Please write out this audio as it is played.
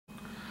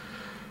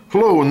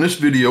Hello, in this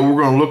video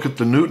we're going to look at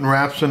the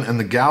Newton-Raphson and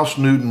the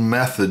Gauss-Newton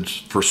methods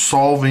for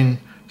solving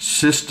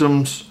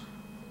systems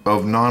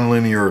of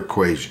nonlinear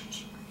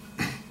equations.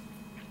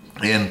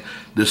 In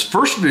this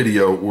first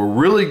video we're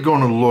really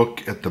going to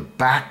look at the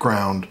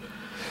background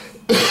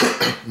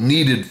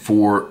needed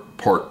for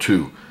part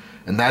 2,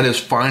 and that is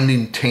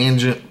finding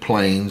tangent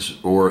planes,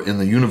 or in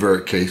the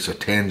univariate case a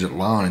tangent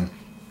line,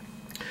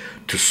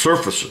 to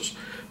surfaces,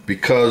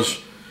 because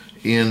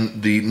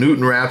in the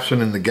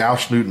Newton-Raphson and the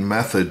Gauss-Newton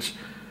methods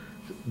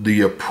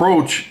the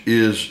approach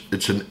is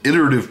it's an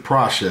iterative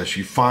process.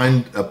 You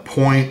find a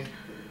point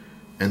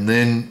and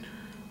then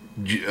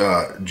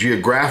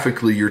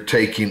geographically you're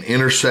taking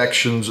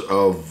intersections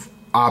of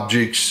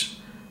objects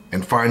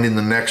and finding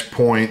the next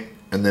point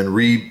and then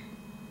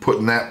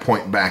putting that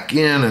point back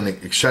in, and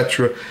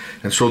etc.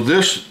 And so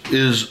this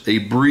is a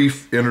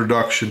brief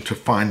introduction to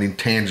finding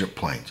tangent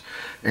planes,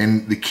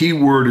 and the key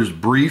word is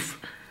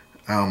brief.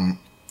 And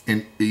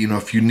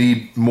if you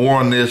need more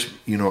on this,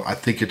 I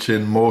think it's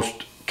in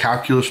most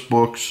calculus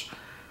books.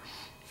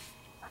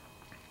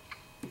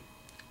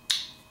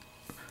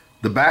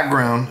 The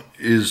background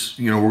is,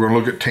 we're going to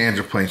look at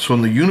tangent planes. So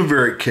in the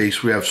univariate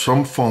case, we have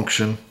some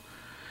function,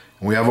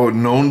 and we have a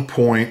known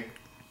point,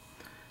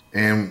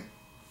 and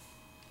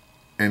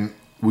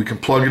we can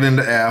plug it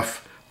into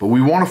f, but we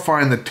want to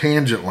find the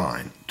tangent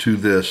line to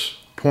this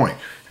point.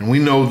 And we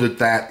know that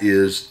that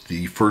is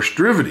the first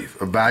derivative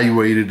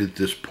evaluated at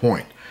this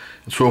point.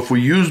 And so if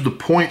we use the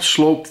point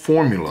slope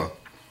formula,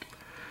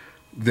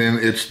 then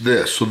it's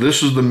this. So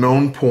this is the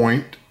known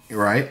point,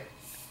 right?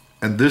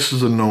 And this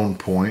is a known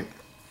point.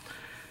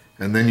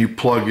 And then you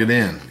plug it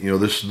in.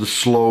 This is the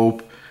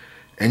slope.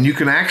 And you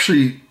can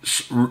actually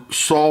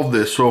solve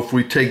this. So if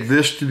we take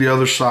this to the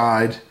other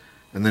side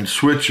and then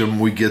switch them,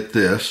 we get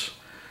this.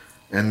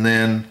 And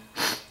then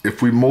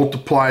if we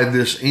multiply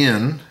this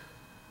in,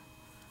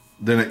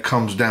 then it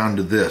comes down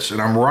to this.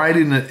 And I'm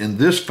writing it in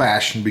this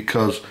fashion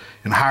because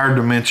in higher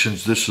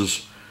dimensions, this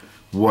is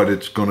what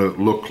it's going to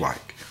look like.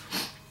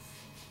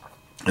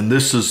 And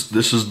this is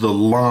the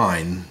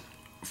line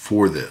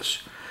for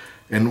this.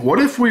 And what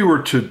if we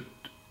were to,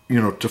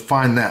 to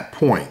find that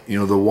point,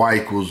 the y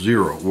equals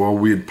 0? Well,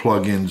 we'd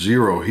plug in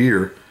 0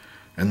 here,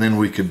 and then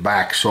we could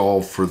back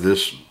solve for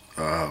this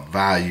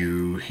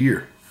value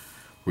here,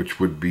 which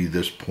would be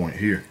this point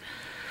here.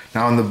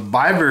 Now in the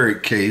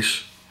bivariate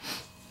case,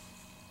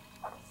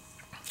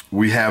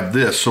 we have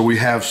this. So we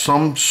have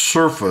some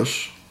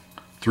surface,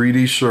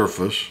 3D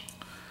surface,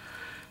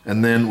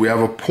 and then we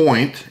have a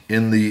point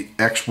in the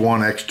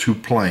x1,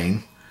 x2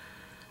 plane,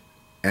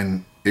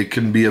 and it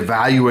can be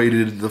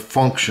evaluated the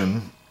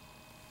function,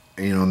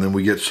 and then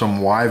we get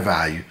some y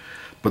value.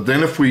 But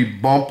then if we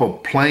bump a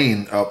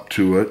plane up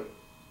to it,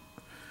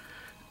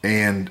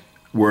 and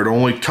where it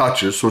only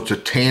touches, so it's a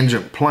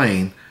tangent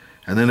plane,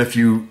 and then if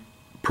you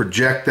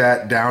project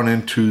that down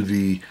into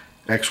the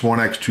x1,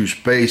 x2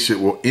 space, it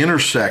will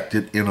intersect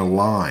it in a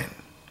line.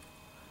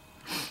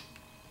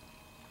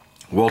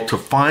 Well, to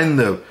find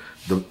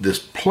this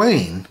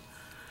plane,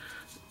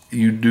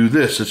 you do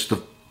this. It's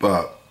the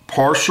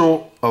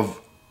partial of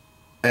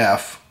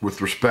f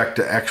with respect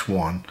to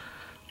x1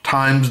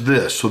 times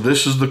this. So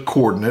this is the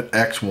coordinate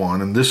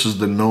x1, and this is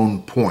the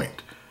known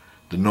point,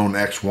 the known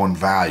x1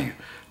 value.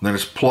 And then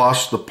it's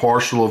plus the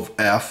partial of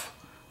f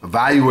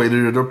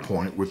evaluated at a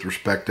point with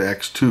respect to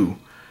x2,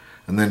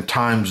 and then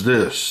times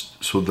this.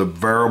 So the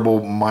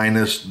variable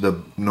minus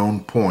the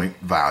known point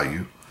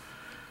value.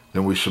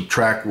 Then we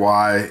subtract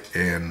y,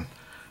 and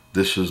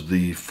this is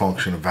the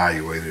function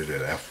evaluated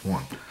at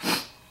f1.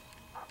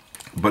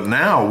 But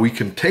now we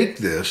can take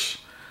this,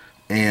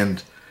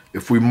 and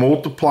if we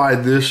multiply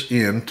this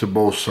in to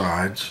both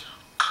sides,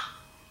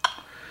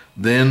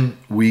 then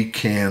we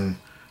can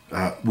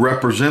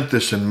represent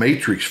this in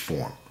matrix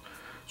form.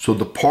 So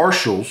the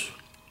partials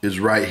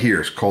is right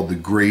here. It's called the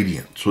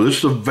gradient. So this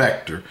is a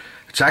vector.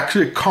 It's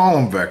actually a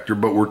column vector,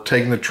 but we're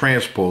taking the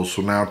transpose,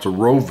 so now it's a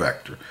row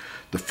vector.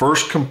 The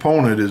first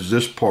component is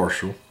this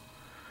partial.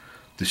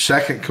 The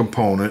second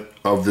component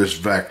of this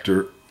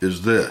vector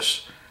is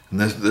this. And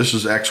this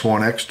is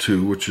x1,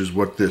 x2, which is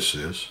what this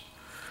is.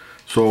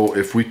 So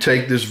if we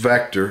take this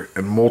vector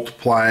and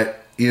multiply it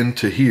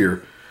into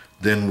here,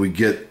 then we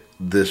get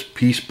this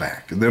piece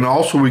back. And then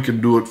also we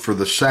can do it for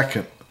the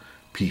second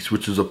piece,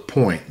 which is a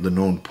point, the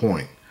known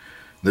point.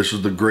 This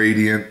is the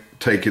gradient.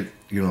 Take it,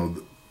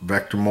 the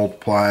vector,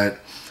 multiply it.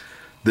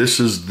 This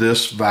is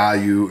this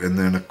value, and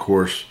then of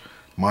course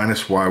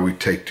minus y we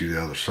take to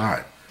the other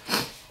side.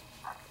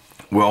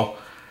 Well,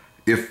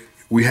 if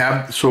we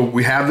have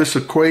this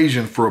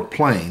equation for a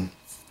plane,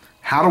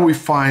 how do we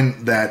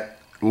find that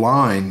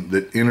line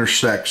that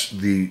intersects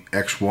the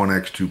x1,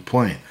 x2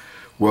 plane?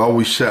 Well,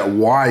 we set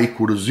y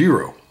equal to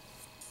 0.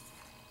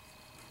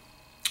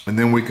 And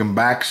then we can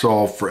back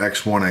solve for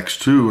x1,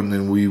 x2, and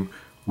then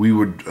we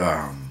would,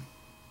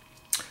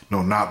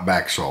 no, not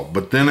back solve,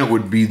 but then it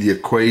would be the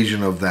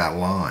equation of that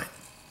line.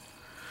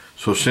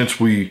 So since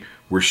we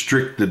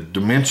restrict the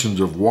dimensions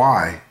of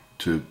y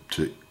to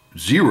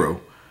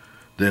 0,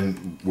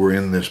 then we're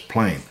in this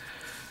plane.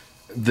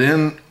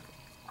 Then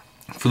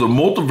For the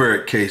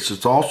multivariate case,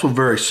 it's also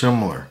very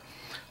similar,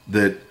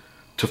 that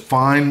to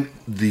find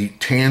the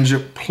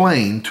tangent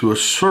plane to a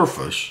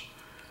surface,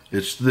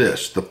 it's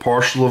this: the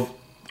partial of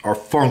our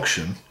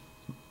function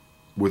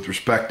with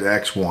respect to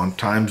x1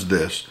 times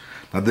this.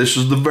 Now this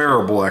is the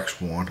variable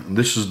x1, and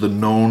this is the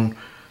known,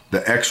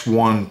 the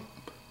x1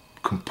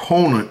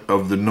 component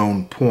of the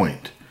known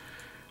point.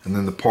 And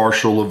then the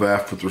partial of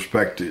f with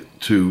respect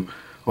to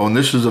oh, and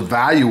this is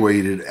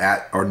evaluated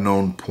at our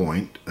known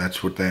point.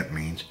 That's what that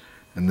means.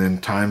 And then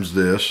times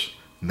this,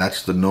 and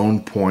that's the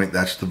known point,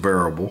 that's the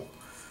variable.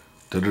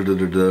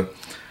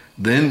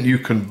 Then you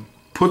can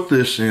put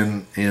this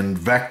in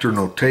vector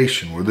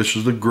notation, where this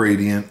is the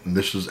gradient, and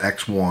this is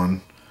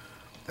x1,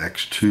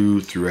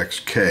 x2 through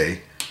xk.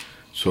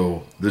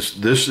 So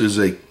this is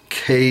a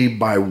k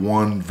by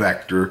 1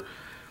 vector,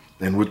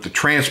 and with the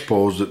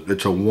transpose,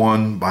 it's a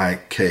 1 by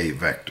k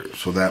vector.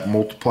 So that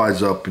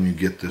multiplies up and you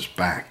get this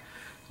back.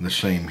 And the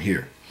same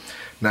here.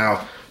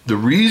 Now, the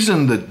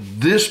reason that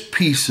this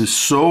piece is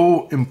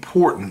so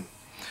important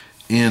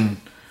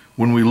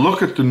when we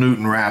look at the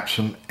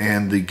Newton-Raphson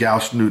and the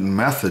Gauss-Newton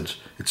methods,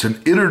 it's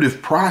an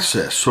iterative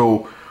process.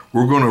 So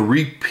we're going to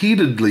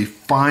repeatedly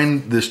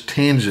find this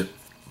tangent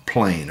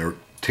plane or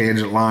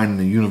tangent line in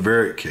the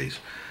univariate case.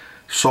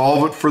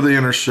 Solve it for the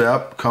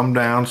intercept, come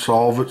down,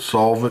 solve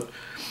it,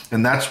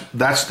 and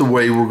that's the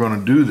way we're going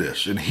to do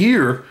this. And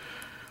here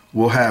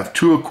we'll have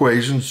two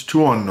equations,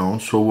 two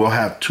unknowns, so we'll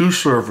have two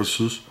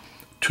surfaces,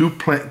 two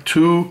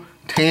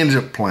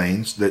tangent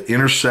planes that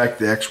intersect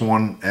the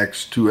x1,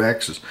 x2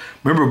 axis.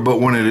 Remember, but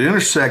when it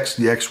intersects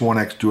the x1,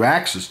 x2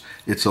 axis,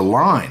 it's a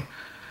line.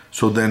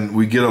 So then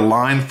we get a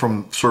line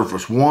from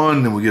surface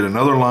 1, then we get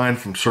another line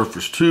from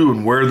surface 2,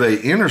 and where they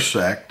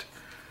intersect,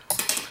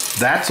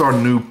 that's our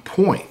new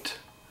point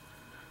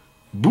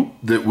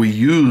that we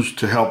use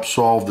to help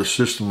solve the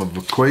system of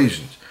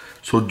equations.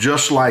 So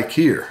just like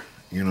here,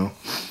 you know,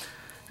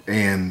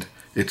 and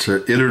it's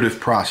an iterative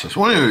process.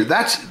 Well, anyway,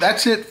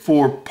 that's it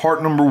for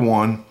part number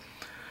 1.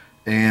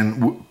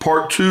 And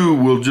part 2,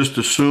 we'll just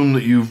assume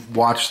that you've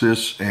watched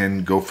this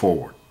and go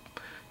forward.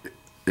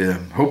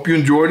 Hope you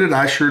enjoyed it.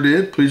 I sure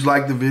did. Please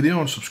like the video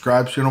and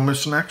subscribe so you don't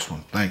miss the next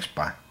one. Thanks.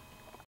 Bye.